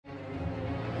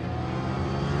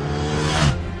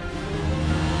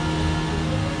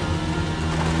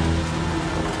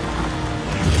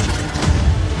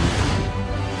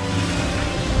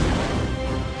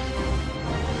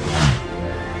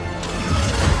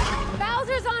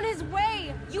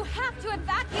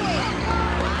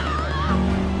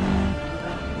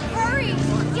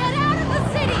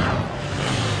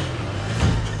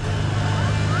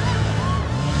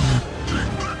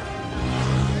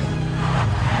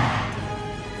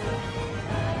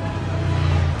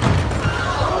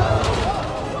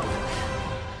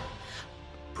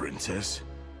Princess?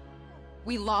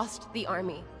 We lost the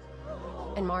army,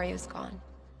 and Mario's gone.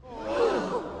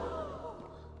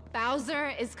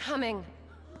 Bowser is coming.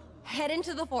 Head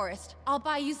into the forest. I'll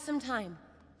buy you some time.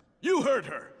 You heard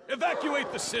her!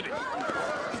 Evacuate the city!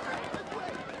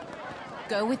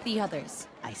 Go with the others.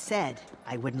 I said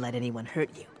I wouldn't let anyone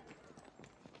hurt you.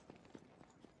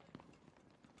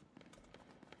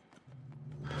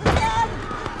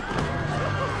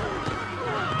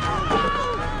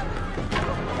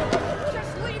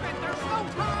 Just leave it! There's no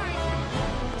time!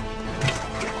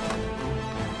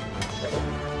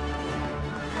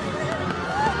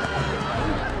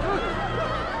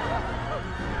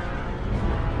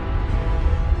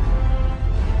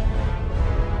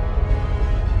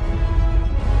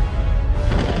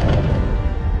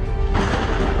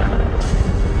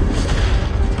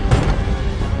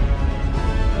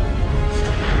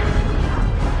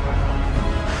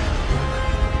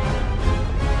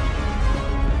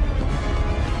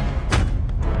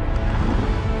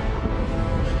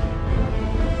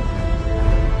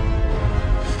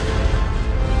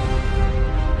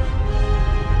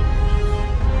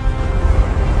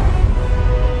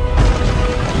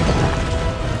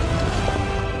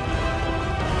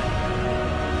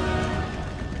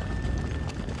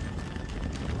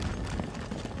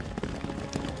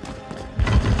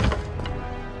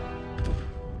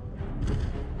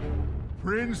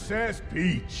 Princess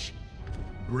Peach,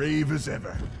 brave as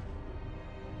ever.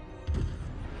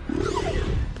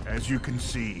 As you can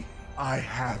see, I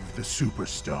have the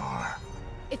superstar.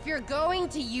 If you're going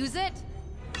to use it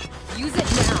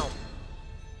now.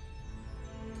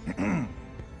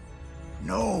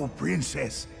 No,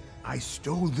 Princess. I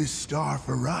stole this star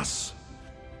for us.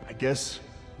 I guess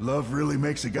love really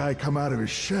makes a guy come out of his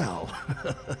shell.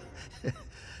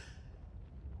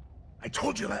 I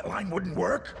told you that line wouldn't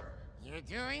work.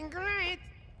 You're doing great.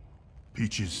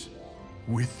 Peaches,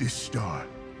 with this star,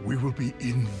 we will be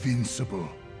invincible.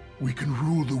 We can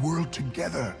rule the world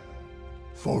together.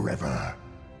 Forever.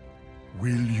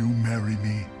 Will you marry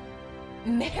me?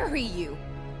 Marry you?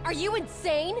 Are you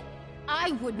insane?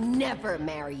 I would never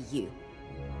marry you.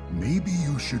 Maybe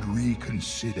you should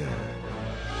reconsider.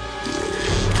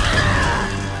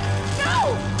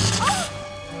 No! Oh!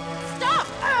 Stop!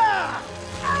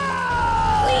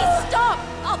 Please stop!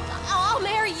 I'll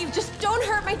marry you. Just don't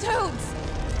hurt my toads.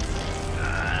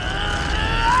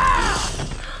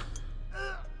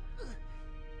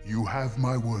 You have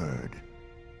my word.